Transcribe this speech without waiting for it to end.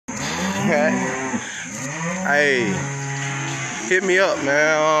Hey, hit me up,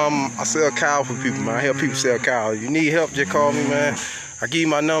 man. I sell cows for people, man. I help people sell cows. If you need help, just call me, man. I give you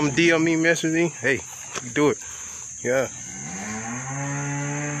my number, DM me, message me. Hey, you do it. Yeah.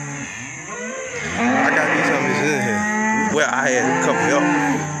 I got these bitches in here. Well, I had a couple help,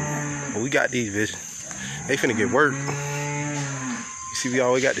 but we got these bitches. They finna get work. You see, we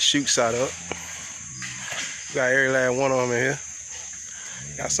always got the chute side up. We got every last one of them in here.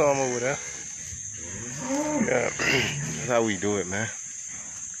 Got some over there. Yeah, that's how we do it, man.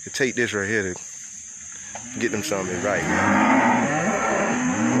 You take this right here to get them something right,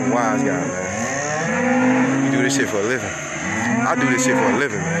 man. I'm a wise guy, man. You do this shit for a living. I do this shit for a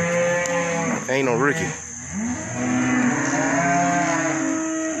living, man. I ain't no rookie.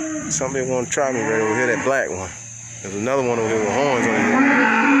 Some people want to try me right over here, that black one. There's another one over here with horns on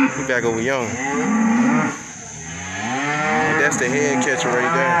it. He back over young. And that's the head catcher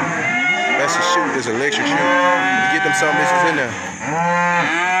right there. That's a chute, it's an electric chute. You get them some bitches in there.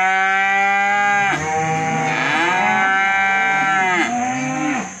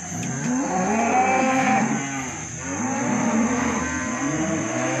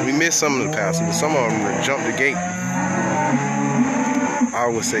 We missed some of the passengers. Some of them jumped the gate. I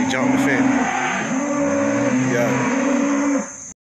would say jump the fence. Yeah.